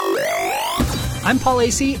I'm Paul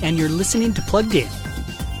Asay, and you're listening to Plugged In.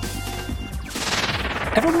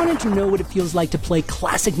 Ever wanted to know what it feels like to play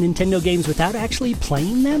classic Nintendo games without actually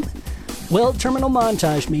playing them? Well, Terminal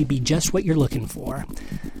Montage may be just what you're looking for.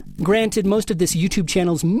 Granted, most of this YouTube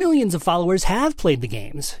channel's millions of followers have played the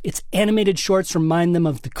games. Its animated shorts remind them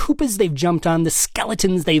of the Koopas they've jumped on, the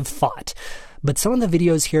skeletons they've fought. But some of the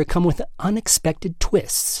videos here come with unexpected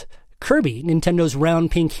twists. Kirby, Nintendo's round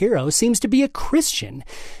pink hero, seems to be a Christian,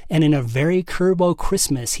 and in a very Kirbo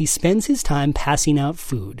Christmas, he spends his time passing out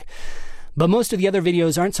food. But most of the other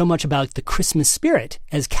videos aren't so much about the Christmas spirit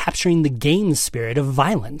as capturing the game's spirit of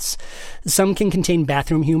violence. Some can contain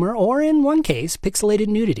bathroom humor or, in one case, pixelated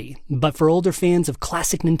nudity. But for older fans of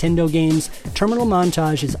classic Nintendo games, Terminal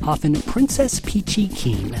Montage is often Princess Peachy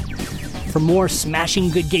Keen. For more smashing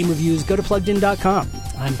good game reviews, go to PluggedIn.com.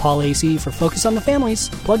 I'm Paul Asay for Focus on the Family's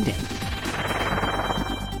Plugged In.